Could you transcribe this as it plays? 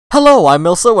Hello, I'm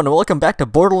Ilserwin, and welcome back to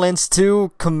Borderlands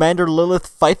 2 Commander Lilith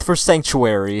Fight for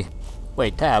Sanctuary.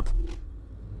 Wait, tab.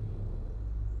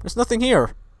 There's nothing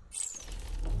here.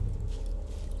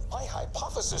 My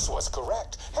hypothesis was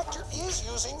correct. Hector is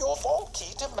using your vault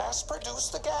key to mass-produce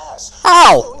the gas.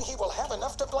 Ow! Soon he will have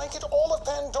enough to blanket all of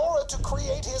Pandora to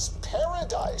create his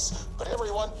paradise. But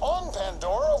everyone on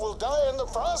Pandora will die in the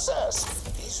process.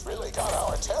 He's really got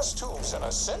our test tubes in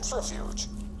a centrifuge.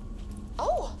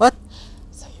 Oh. What?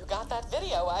 So you got that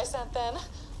video I sent then?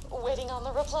 Waiting on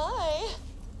the reply.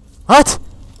 What?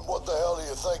 What the hell do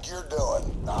you think you're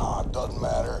doing? Nah, it doesn't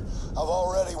matter. I've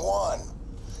already won.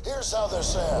 Here's how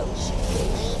this ends.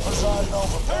 Me presiding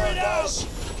over paradise,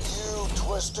 you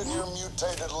twisting your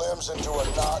mutated limbs into a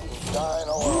knot and dying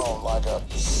alone like a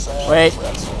sad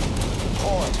pretzel.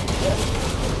 Point.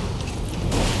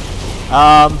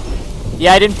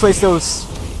 Yeah, I didn't place those.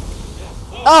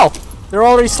 Oh! They're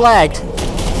already slagged.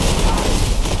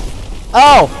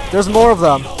 Oh! There's more of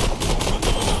them.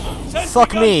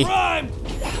 Fuck me.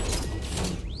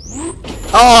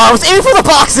 Oh, I was aiming for the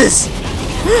boxes!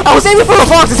 I was aiming for the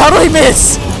boxes! How did I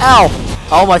miss? Ow!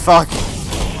 Oh my fuck.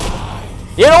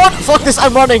 You know what? Fuck this,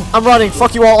 I'm running! I'm running!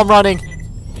 Fuck you all, I'm running!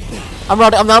 I'm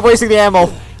running, I'm not wasting the ammo.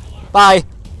 Bye!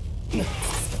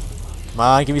 Come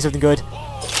on, give me something good.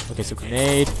 Okay, so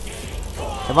grenade.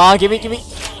 Come on, give me.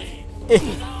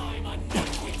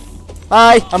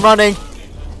 Bye, I'm running.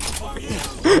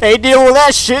 Hey, deal with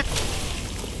that shit!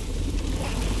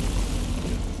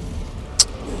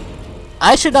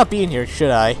 I should not be in here,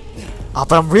 should I? Oh,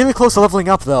 but I'm really close to leveling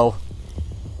up, though.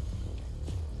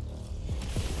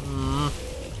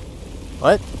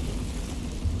 What?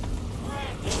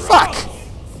 Fuck!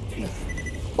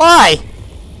 Why?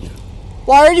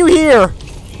 Why are you here?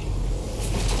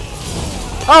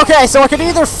 Okay, so I can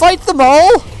either fight them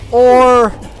all,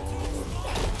 or...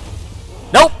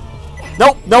 Nope!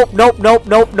 Nope.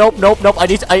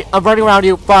 I'm running around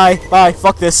you. Bye.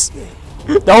 Fuck this.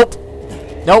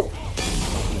 Nope.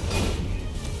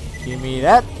 Give me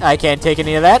that. I can't take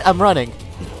any of that. I'm running.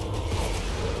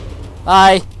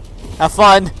 Bye. Have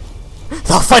fun.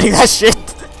 Stop fighting that shit.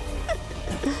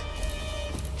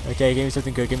 Okay, give me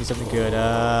something good.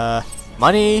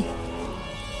 Money.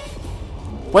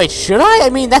 Wait, should I? I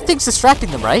mean, that thing's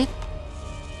distracting them, right?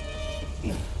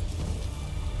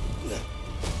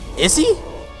 Is he?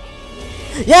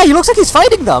 Yeah, he looks like he's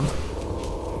fighting them.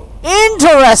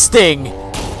 Interesting.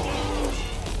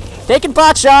 Taking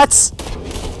pot shots.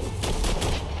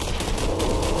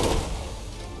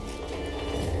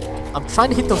 I'm trying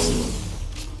to hit those.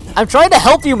 I'm trying to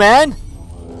help you, man.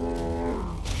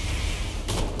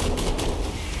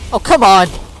 Oh, come on.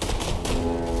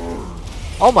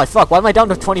 Oh my fuck, why am I down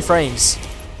to 20 frames?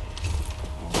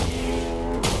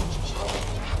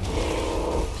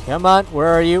 Come on, where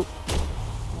are you?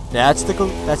 That's the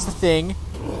thing.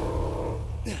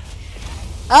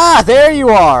 Ah, there you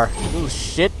are. Oh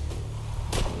shit.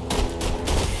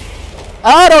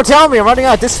 Ah, don't tell me I'm running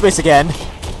out of disk space again.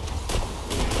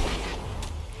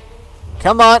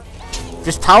 Come on.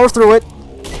 Just power through it.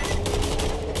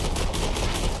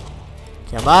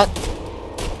 Come on.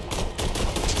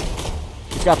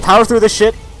 You gotta power through this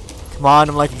shit. Come on,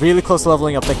 I'm like really close to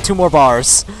leveling up. Like 2 more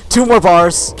bars. 2 more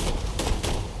bars.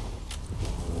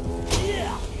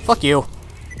 Fuck you.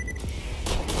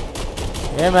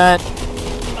 Yeah, man.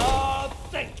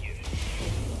 Thank you.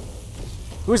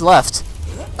 Who's left?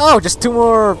 Oh, just 2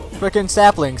 more frickin'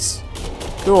 saplings.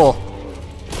 Cool.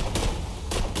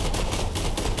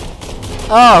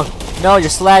 Oh, no, your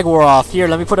slag wore off. Here,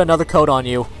 let me put another coat on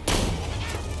you.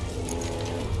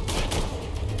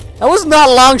 That was not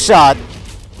a long shot.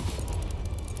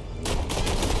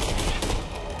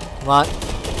 Come on.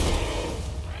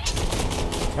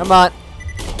 Come on.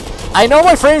 I know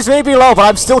my frames may be low, but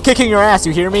I'm still kicking your ass,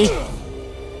 you hear me?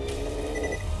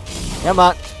 Come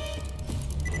on.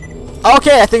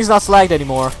 Okay, that thing's not slagged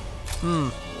anymore.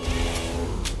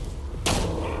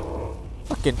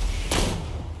 Fucking.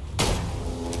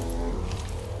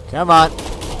 Come on.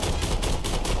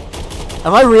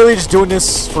 Am I really just doing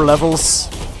this for levels?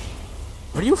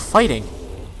 What are you fighting?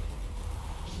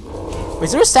 Wait,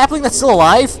 is there a sapling that's still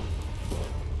alive?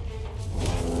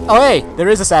 Oh hey, there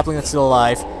is a sapling that's still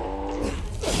alive.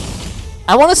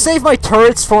 I want to save my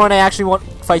turrets for when I actually want to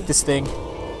fight this thing.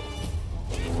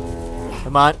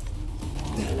 Come on.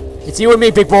 It's you and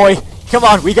me, big boy. Come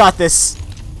on, we got this.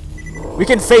 We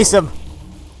can face him.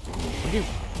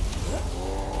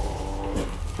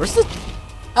 Where's the...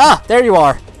 Ah, there you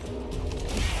are.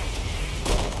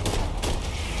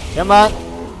 Come on.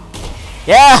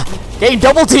 Yeah! Getting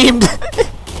double teamed!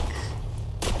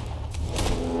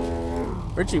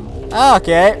 Where'd you... Oh,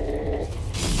 okay.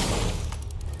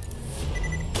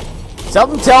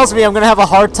 Something tells me I'm gonna have a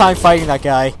hard time fighting that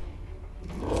guy.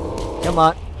 Come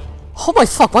on. Oh my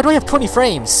fuck, why do I have 20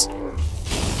 frames?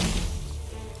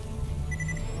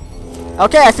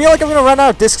 Okay, I feel like I'm gonna run out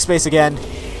of disk space again.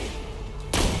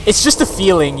 It's just a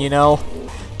feeling, you know?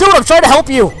 Dude, I'm trying to help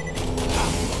you!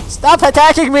 Stop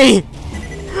attacking me!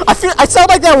 I sound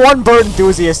like that one bird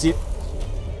enthusiast.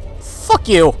 Fuck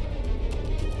you.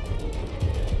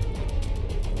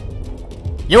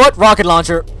 You know what? Rocket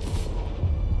launcher.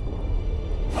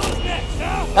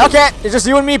 Okay, it's just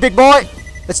you and me, big boy.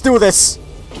 Let's do this.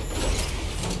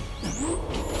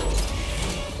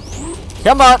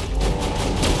 Come on.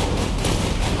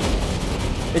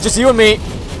 It's just you and me.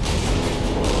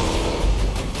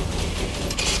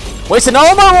 Wasting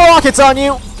all my rockets on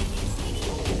you.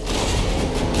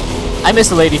 I missed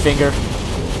the ladyfinger.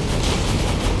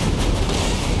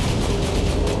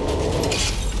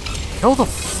 Go the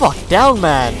fuck down,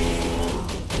 man.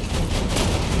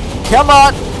 Come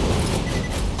on.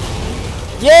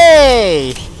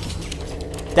 Yay!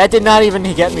 That did not even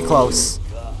get me close.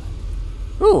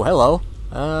 Ooh, hello.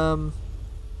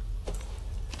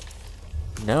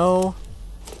 No.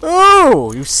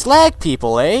 Ooh, you slag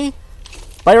people, eh?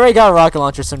 But I already got a rocket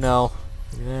launcher, so no.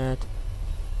 That.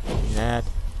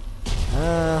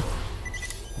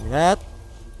 That.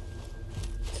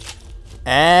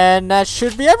 And that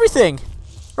should be everything.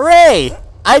 Hooray!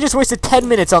 I just wasted 10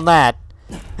 minutes on that.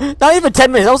 Not even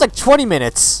 10 minutes, that was like 20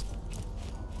 minutes.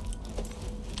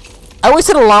 I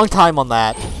wasted a long time on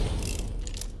that.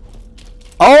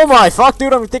 Oh my fuck,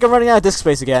 dude, I think I'm running out of disk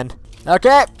space again.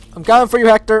 Okay, I'm coming for you,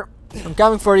 Hector. I'm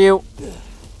coming for you.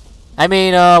 I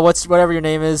mean, whatever your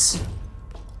name is.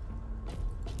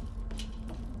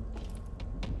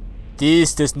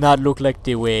 This does not look like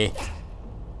the way.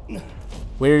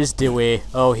 Where is the way?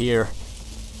 Oh, here.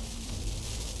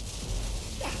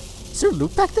 Is there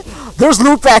loot back there? There's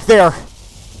loot back there!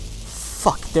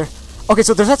 Fuck, there. Okay,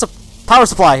 so that's a power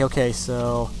supply. Okay,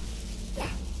 so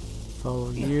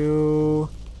follow you.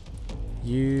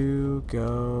 You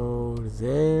go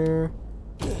there.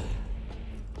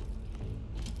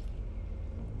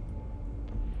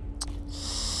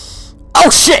 Oh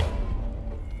shit!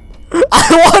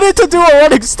 I wanted to do a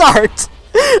running start.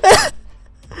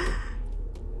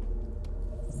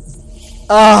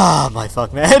 Ah, my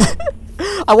fuck, man.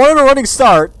 I wanted a running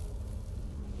start.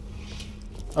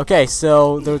 Okay,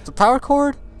 so the power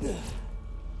cord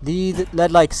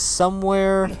led like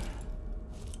somewhere.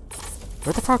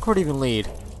 Where'd the power cord even lead?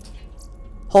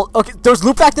 Okay, there's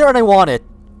loot back there and I want it.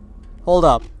 Hold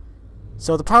up.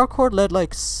 So the power cord led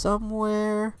like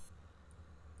somewhere.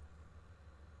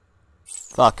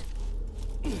 Fuck.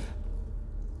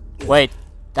 Wait,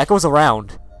 that goes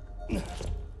around.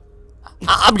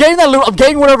 I'm getting that loot. I'm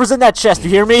getting whatever's in that chest. You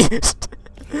hear me?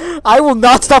 I will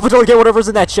not stop until I get whatever's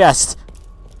in that chest.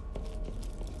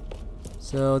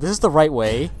 So this is the right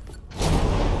way.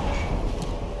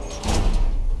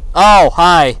 Oh,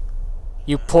 hi.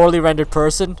 You poorly rendered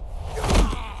person.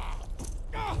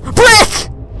 Brick!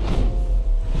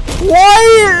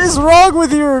 What is wrong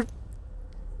with your...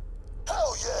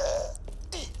 Hell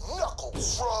yeah! Eat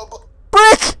knuckles, shrub!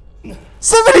 Brick!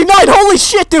 79! Holy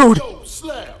shit, dude! Yo,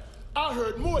 Slab, I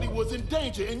heard Morty was in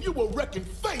danger and you were wrecking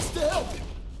face to help him.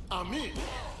 I'm in.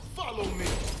 Follow me.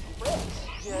 Rick,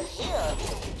 you're here.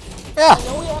 Yeah. I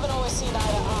know we haven't always seen eye to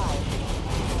eye.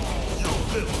 Yo,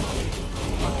 Lilith,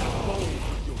 I got bone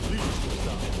for your leadership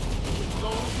style. As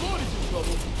long as Morty's in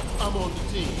trouble, I'm on the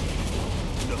team.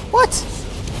 No. What?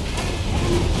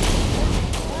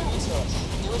 Me too.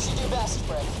 Do what you do best,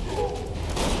 Brick.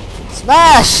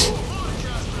 Smash!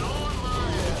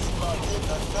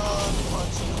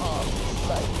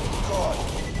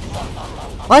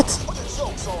 What?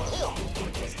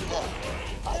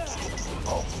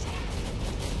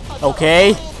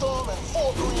 Okay.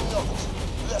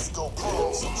 Let's go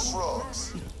prune some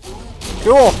shrubs.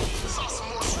 Cool.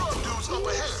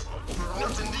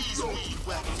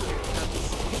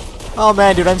 Oh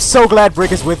man, dude, I'm so glad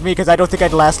Brick is with me because I don't think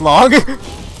I'd last long.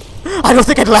 I don't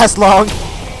think I'd last long.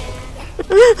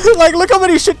 Like, look how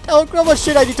much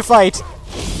shit I need to fight.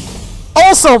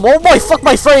 Awesome! Oh my, fuck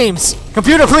my frames!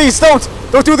 Computer, please,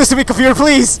 don't do this to me, computer,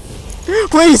 please!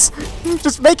 Please!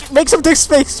 Just make some disk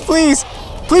space, please!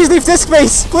 Please leave disk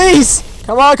space, please!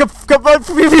 Come on,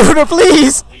 computer,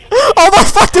 please! Oh my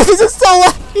fuck, dude, this is so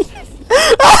laggy!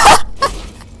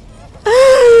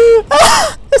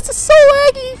 This is so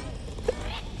laggy!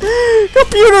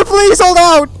 Computer, please, hold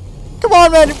out! Come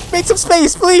on, man, make some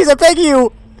space, please, I beg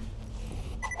you!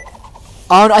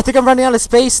 Oh, I think I'm running out of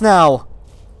space now.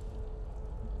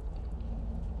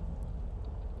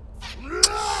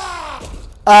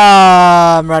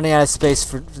 I'm running out of space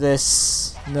for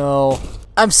this. No.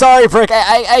 I'm sorry, Brick.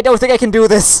 I don't think I can do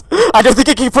this. I don't think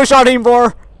I can push on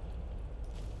anymore.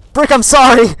 Brick, I'm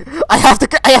sorry. I have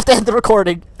to end the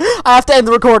recording. I have to end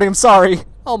the recording. I'm sorry.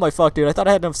 Oh my fuck, dude. I thought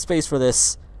I had enough space for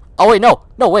this. Oh wait, no.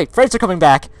 No, wait. Friends are coming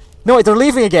back. No, wait, they're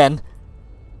leaving again.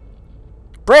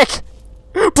 Brick!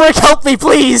 Brick, help me,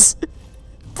 please!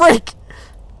 Brick!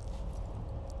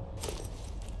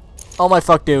 Oh my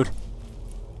fuck, dude.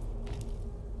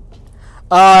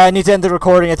 I need to end the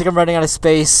recording. I think I'm running out of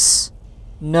space.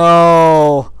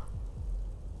 No.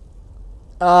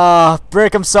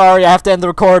 Brick, I'm sorry. I have to end the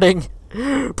recording.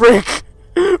 Brick!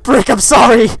 Brick, I'm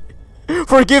sorry!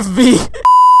 Forgive me!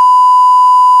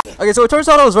 Okay, so it turns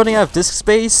out I was running out of disk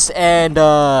space, and,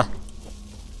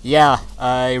 yeah,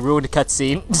 I ruined a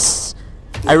cutscene.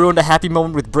 I ruined a happy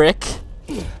moment with Brick.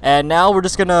 And now we're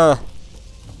just gonna...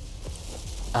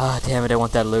 Ah, damn it, I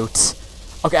want that loot.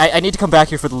 Okay, I need to come back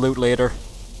here for the loot later.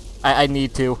 I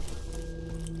need to.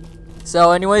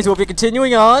 So anyways, we'll be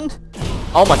continuing on.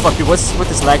 Oh my fuck, dude, what's with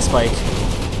this lag spike?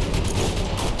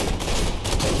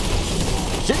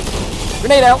 Shit!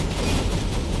 Grenade out!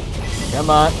 Come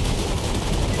on.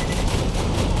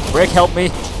 Brick, help me.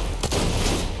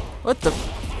 What the...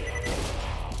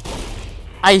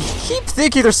 I keep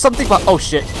thinking there's something about... Oh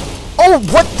shit. Oh,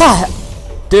 what the...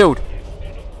 Dude.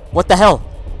 What the hell?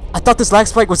 I thought this lag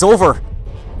spike was over.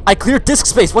 I cleared disk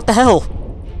space, what the hell?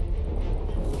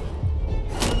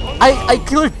 I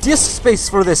cleared disk space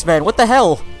for this, man, what the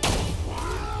hell?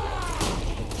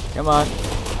 Come on.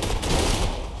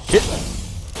 Shit.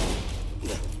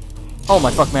 Oh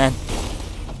my fuck, man.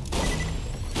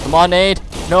 Come on, Nade.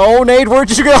 No, Nade,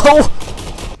 where'd you go?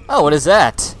 Oh, what is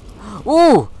that?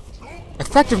 Ooh!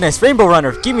 Effectiveness, Rainbow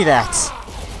Runner, give me that.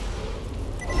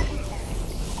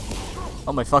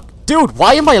 Oh my fuck. Dude,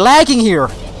 why am I lagging here?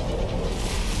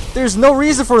 There's no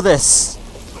reason for this.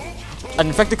 An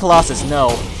infected Colossus,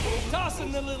 no.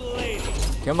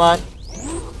 Come on.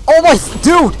 Oh my,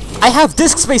 dude! I have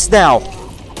disk space now!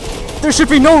 There should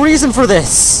be no reason for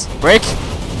this! Brick,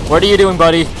 what are you doing,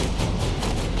 buddy?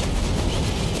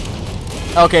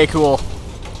 Okay, cool.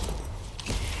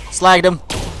 Slagged him.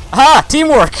 Aha!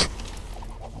 Teamwork!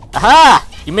 Aha!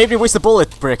 You made me waste a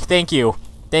bullet, Brick. Thank you.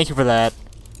 Thank you for that.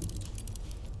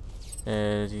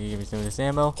 Did you give me some of this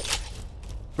ammo?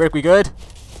 Brick, we good?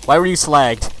 Why were you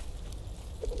slagged?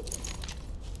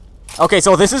 Okay,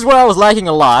 so this is where I was lagging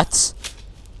a lot.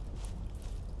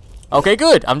 Okay,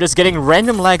 good. I'm just getting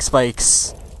random lag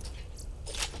spikes.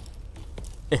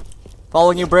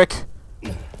 Following you, Brick.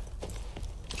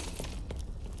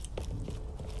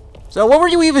 So what were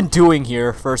you even doing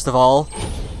here, first of all?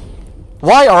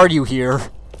 Why are you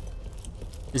here?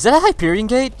 Is that a Hyperion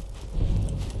gate?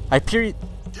 Hyperion...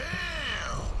 Damn!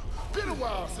 Been a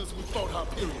while since we fought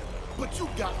Hyperion, but you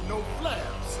got no flair,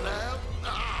 Slab.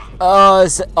 Ah.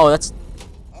 Oh, that's...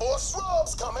 More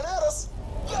shrubs coming at us.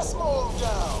 Let's move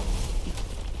down.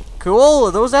 Cool.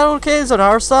 Are those auto caves on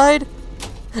our side?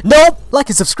 Nope! Like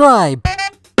and subscribe!